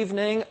Tuesday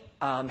evening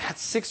at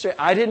 6:00.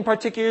 I didn't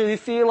particularly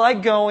feel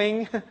like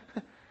going.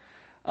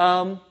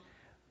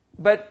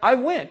 But I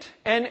went.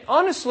 And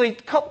honestly,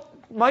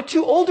 my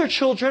two older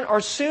children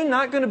are soon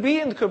not going to be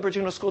in the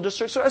Cupertino School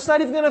District, so it's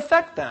not even going to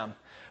affect them.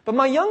 But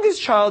my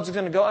youngest child is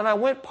going to go, and I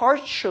went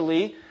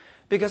partially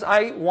because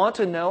I want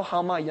to know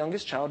how my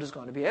youngest child is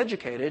going to be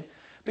educated.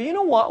 But you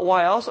know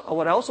what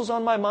else was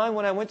on my mind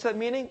when I went to that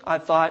meeting? I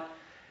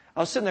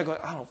was sitting there going,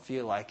 I don't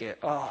feel like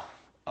it.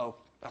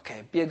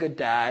 Okay, be a good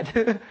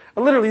dad.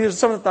 Literally, there's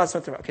some of the thoughts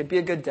went through. Okay, be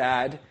a good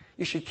dad.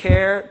 You should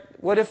care.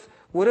 What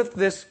if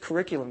this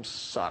curriculum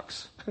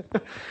sucks?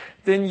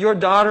 Then your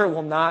daughter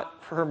will not,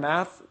 her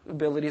math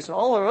abilities and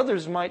all our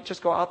others might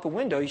just go out the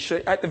window. You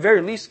should, at the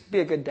very least, be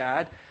a good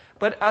dad.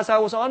 But as I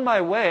was on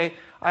my way,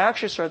 I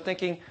actually started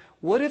thinking,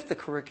 what if the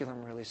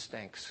curriculum really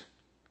stinks?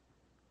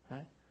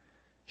 Right?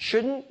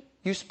 Shouldn't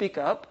you speak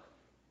up?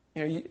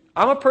 I'm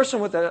a person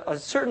with a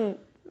certain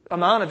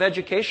amount of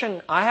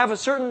education. I have a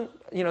certain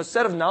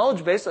set of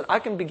knowledge base that I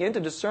can begin to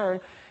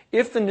discern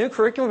if the new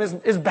curriculum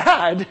is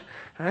bad.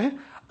 Right?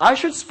 I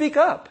should speak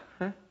up.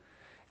 Right?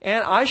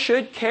 And I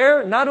should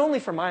care not only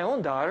for my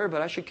own daughter,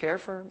 but I should care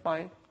for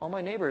all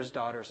my neighbors'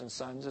 daughters and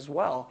sons as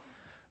well.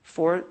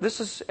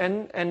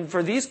 And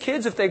for these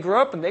kids, if they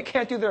grow up and they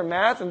can't do their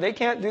math and they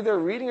can't do their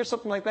reading or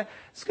something like that,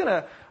 it's going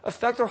to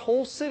affect our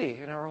whole city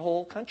and our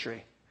whole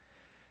country.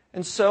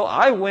 And so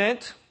I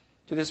went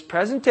to this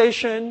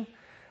presentation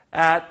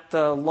at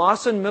the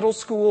Lawson Middle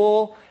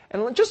School,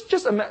 and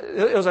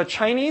it was a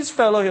Chinese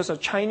fellow. He was a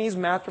Chinese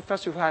math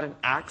professor who had an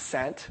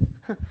accent.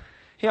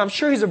 I'm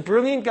sure he's a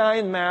brilliant guy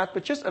in math,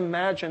 but just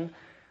imagine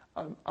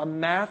a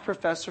math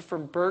professor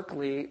from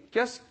Berkeley.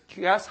 Just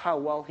guess how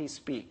well he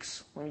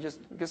speaks. Let me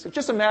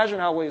just imagine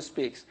how well he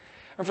speaks.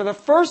 And for the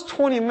first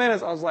 20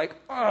 minutes, I was like,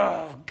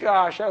 oh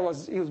gosh,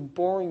 he was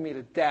boring me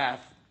to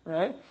death,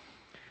 right?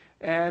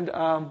 And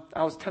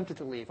I was tempted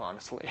to leave,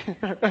 honestly.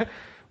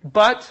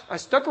 But I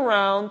stuck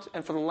around,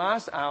 and for the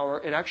last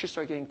hour, it actually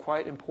started getting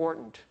quite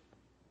important.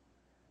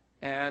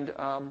 And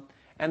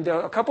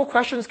a couple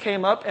questions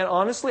came up, and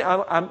honestly,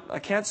 I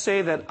can't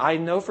say that I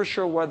know for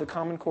sure whether the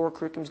Common Core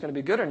curriculum is going to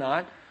be good or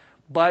not,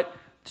 but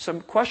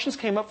some questions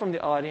came up from the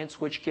audience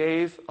which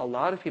gave a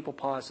lot of people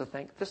pause to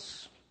think,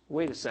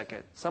 wait a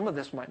second, some of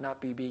this might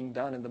not be being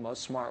done in the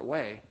most smart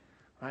way,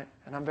 right?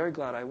 And I'm very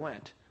glad I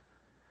went.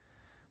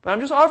 But I'm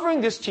just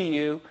offering this to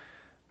you,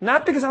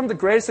 not because I'm the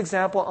greatest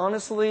example.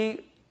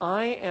 Honestly,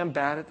 I am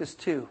bad at this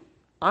too.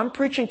 I'm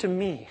preaching to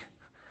me.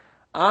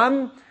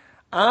 I'm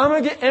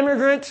an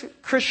immigrant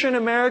Christian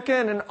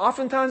American, and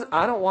oftentimes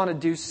I don't want to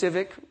do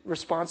civic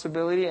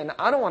responsibility, and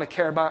I don't want to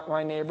care about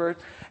my neighbor,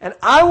 and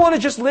I want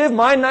to just live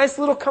my nice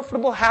little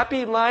comfortable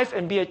happy life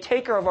and be a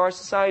taker of our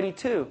society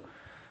too.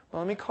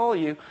 Well, let me call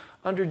you,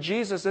 under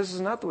Jesus, this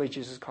is not the way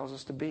Jesus calls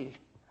us to be.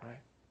 Right?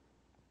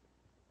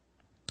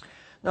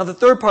 Now, the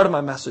third part of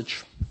my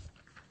message.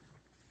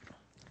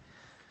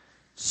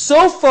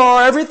 So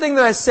far, everything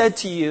that I said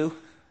to you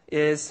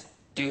is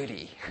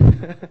duty.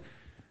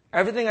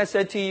 Everything I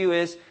said to you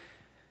is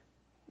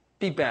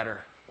be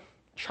better.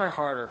 Try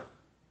harder.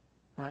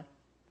 Right?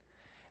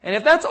 And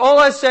if that's all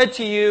I said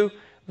to you,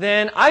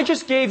 then I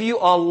just gave you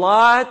a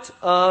lot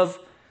of,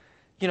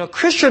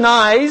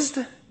 Christianized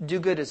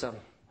do-goodism.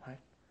 Right?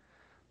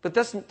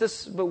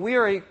 But we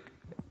are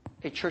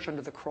a church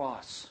under the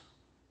cross.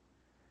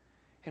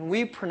 And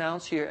we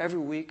pronounce here every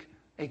week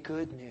a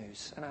good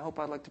news. And I hope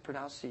I'd like to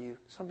pronounce to you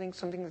something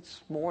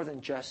that's more than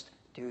just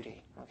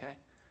duty. Okay?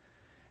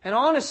 And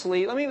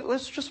honestly,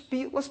 let's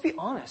be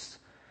honest.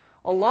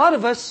 A lot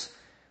of us,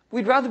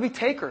 we'd rather be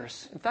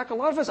takers. In fact, a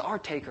lot of us are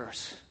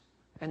takers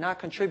and not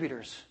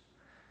contributors.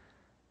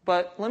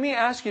 But let me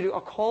ask you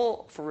a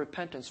call for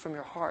repentance from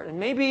your heart.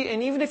 And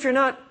even if you're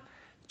not,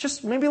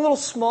 just maybe little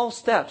small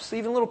steps,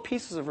 even little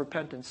pieces of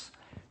repentance.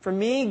 For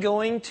me,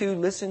 going to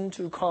listen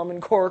to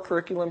Common Core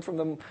curriculum from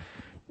the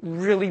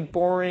really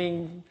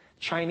boring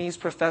Chinese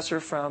professor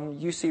from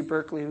UC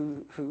Berkeley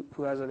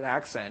who has an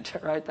accent,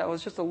 right? That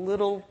was just a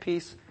little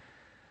piece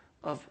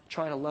of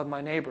trying to love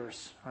my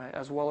neighbors, right?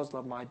 As well as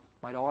love my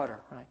daughter,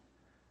 right?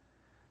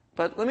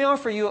 But let me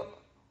offer you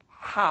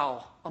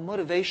a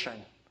motivation.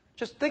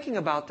 Just thinking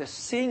about this,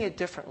 seeing it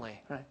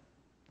differently, right?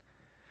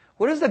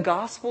 What does the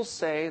gospel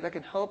say that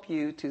can help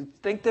you to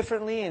think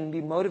differently and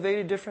be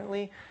motivated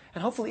differently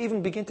and hopefully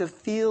even begin to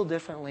feel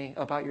differently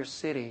about your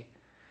city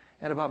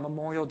and about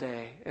Memorial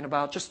Day and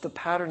about just the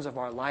patterns of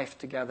our life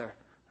together?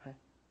 Right?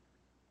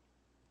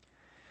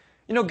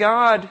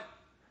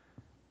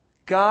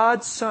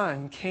 God's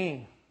Son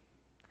came.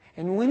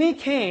 And when He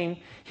came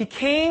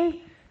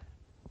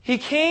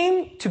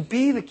to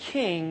be the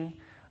king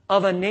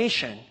of a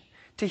nation,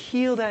 to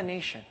heal that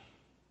nation.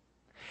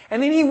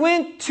 And then He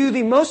went to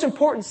the most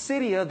important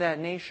city of that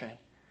nation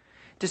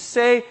to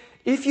say,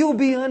 if you'll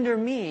be under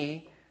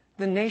me,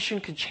 the nation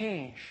could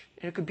change.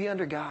 And it could be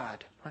under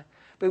God. Right?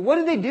 But what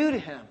did they do to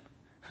Him?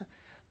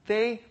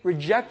 They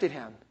rejected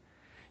Him.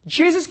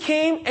 Jesus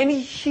came and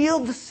He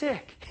healed the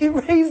sick. He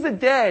raised the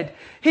dead.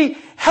 He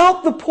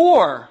helped the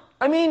poor.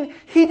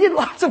 He did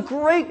lots of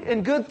great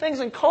and good things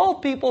and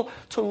called people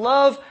to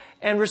love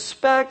and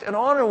respect and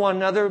honor one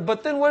another.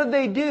 But then what did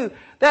they do?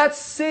 That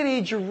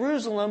city,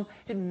 Jerusalem,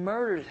 it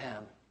murdered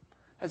Him.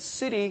 That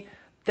city,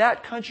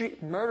 that country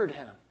murdered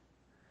Him.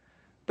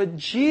 But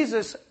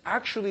Jesus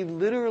actually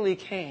literally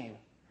came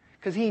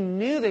because He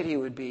knew that He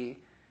would be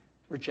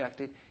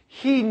rejected.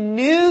 He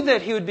knew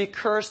that He would be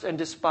cursed and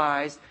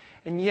despised.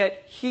 And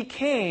yet He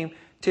came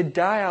to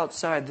die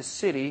outside the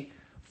city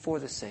for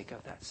the sake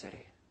of that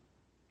city.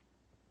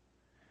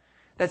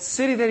 That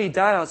city that he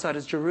died outside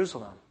is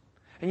Jerusalem.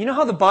 And you know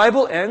how the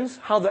Bible ends?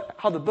 How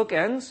the book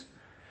ends?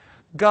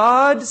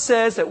 God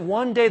says that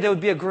one day there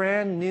would be a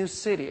grand new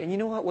city. And you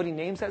know what he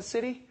names that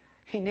city?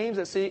 He names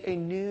that city a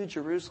New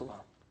Jerusalem.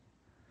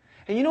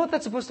 And you know what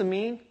that's supposed to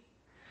mean?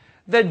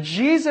 That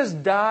Jesus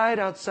died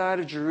outside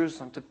of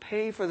Jerusalem to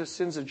pay for the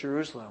sins of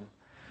Jerusalem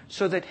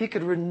so that he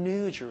could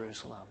renew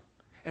Jerusalem.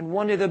 And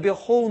one day there'll be a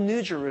whole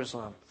new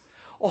Jerusalem,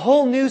 a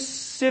whole new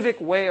civic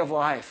way of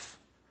life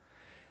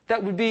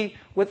that would be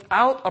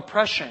without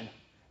oppression,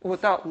 and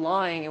without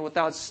lying, and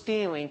without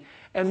stealing,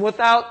 and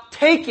without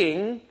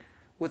taking,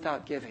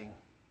 without giving.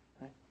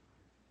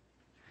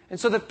 And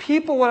so the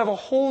people would have a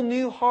whole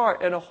new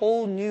heart and a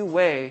whole new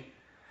way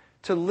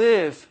to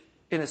live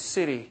in a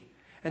city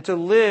and to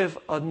live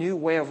a new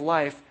way of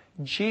life.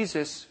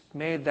 Jesus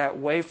made that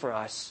way for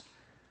us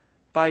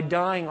by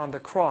dying on the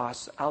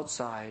cross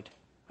outside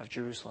of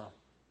Jerusalem.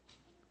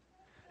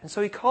 And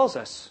so he calls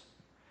us.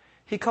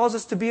 He calls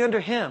us to be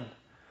under him.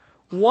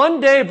 One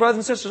day, brothers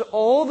and sisters,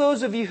 all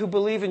those of you who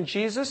believe in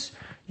Jesus,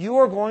 you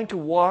are going to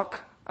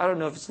walk, I don't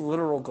know if it's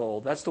literal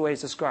gold. That's the way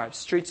it's described.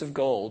 Streets of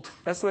gold.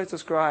 That's the way it's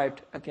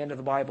described at the end of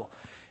the Bible.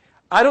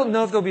 I don't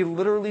know if there'll be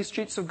literally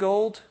streets of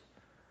gold,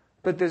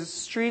 but the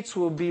streets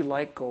will be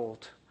like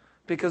gold.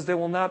 Because there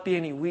will not be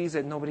any weeds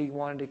that nobody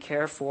wanted to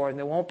care for, and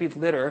there won't be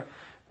litter,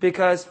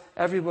 because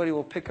everybody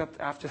will pick up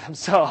after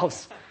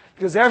themselves.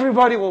 Because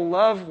everybody will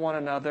love one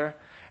another,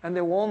 and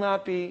there will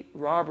not be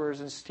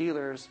robbers and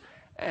stealers.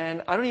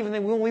 And I don't even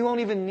think we won't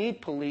even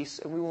need police,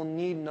 and we will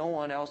need no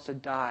one else to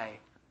die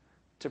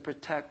to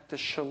protect the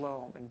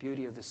shalom and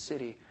beauty of the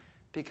city,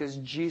 because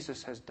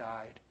Jesus has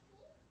died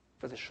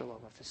for the shalom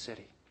of the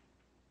city.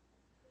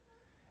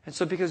 And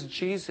so because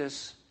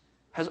Jesus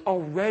has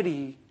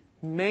already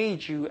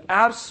made you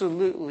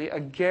absolutely a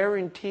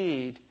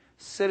guaranteed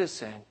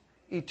citizen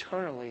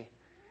eternally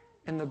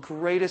in the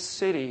greatest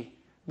city,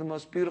 the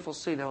most beautiful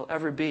city that will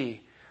ever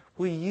be,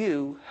 will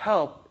you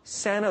help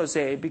San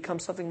Jose become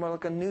something more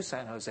like a new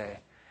San Jose?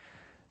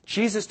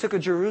 Jesus took a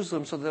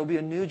Jerusalem so there will be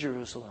a new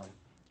Jerusalem.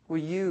 Will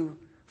you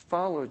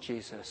follow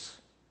Jesus?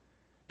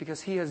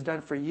 Because he has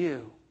done for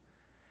you.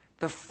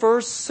 The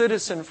first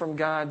citizen from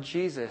God,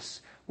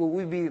 Jesus, will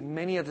we be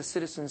many of the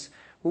citizens,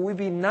 will we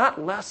be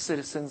not less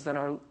citizens than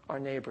our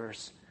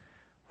neighbors?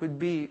 Would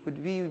we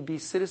be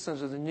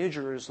citizens of the New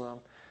Jerusalem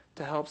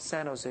to help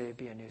San Jose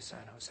be a new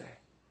San Jose?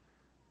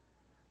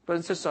 But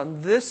it's just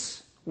on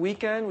this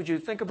weekend, would you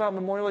think about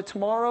Memorial Day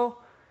tomorrow?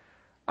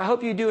 I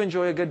hope you do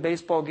enjoy a good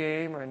baseball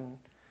game and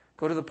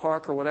go to the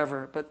park or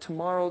whatever. But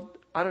tomorrow,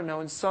 I don't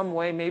know, in some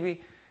way,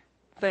 maybe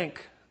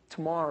think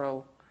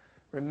tomorrow,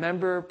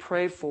 remember,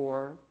 pray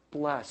for,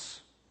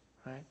 bless,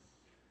 right?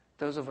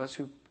 Those of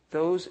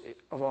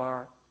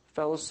our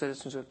fellow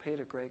citizens who have paid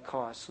a great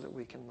cost so that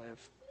we can live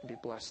and be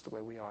blessed the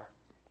way we are.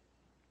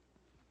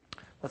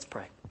 Let's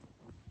pray.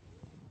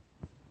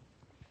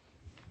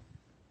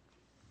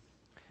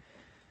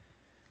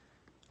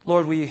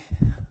 Lord, we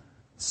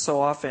so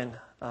often,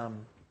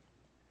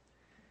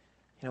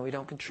 we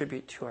don't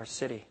contribute to our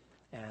city.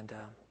 And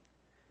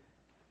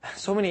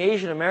so many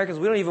Asian Americans,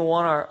 we don't even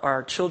want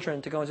our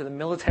children to go into the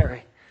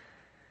military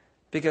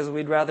because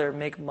we'd rather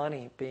make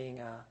money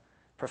being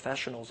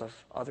professionals of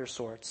other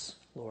sorts,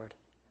 Lord,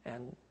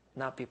 and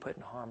not be put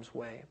in harm's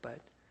way. But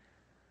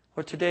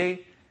Lord,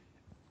 today,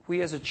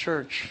 we as a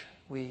church,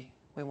 we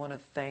want to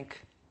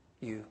thank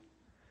you.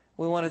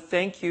 We want to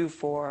thank you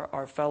for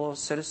our fellow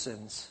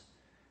citizens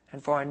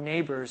and for our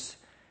neighbors,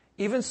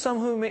 even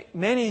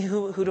many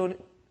who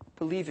don't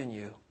believe in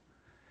you,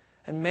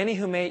 and many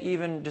who may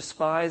even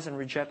despise and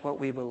reject what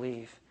we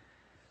believe.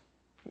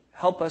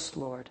 Help us,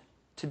 Lord.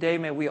 Today,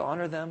 may we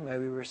honor them, may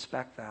we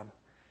respect them,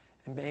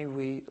 and may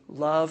we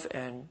love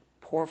and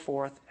pour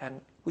forth,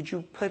 and would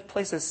you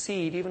place a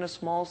seed, even a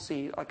small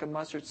seed, like a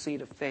mustard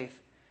seed of faith,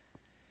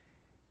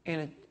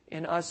 in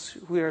us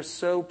who are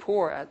so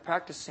poor at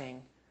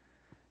practicing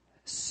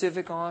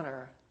civic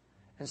honor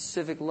and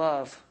civic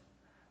love.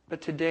 But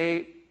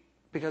today,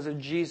 because of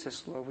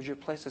Jesus, Lord, would you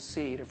place a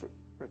seed of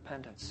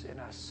repentance in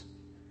us,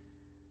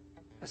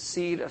 a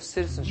seed of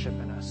citizenship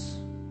in us.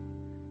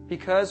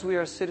 Because we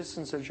are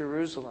citizens of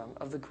Jerusalem,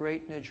 of the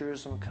great New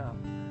Jerusalem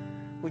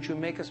come, would you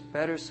make us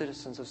better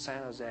citizens of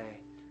San Jose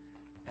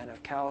and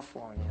of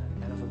California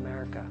and of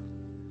America,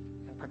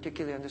 and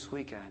particularly on this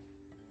weekend,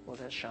 will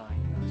that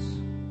shine in us.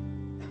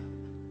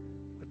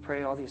 We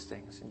pray all these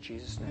things in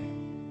Jesus'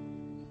 name.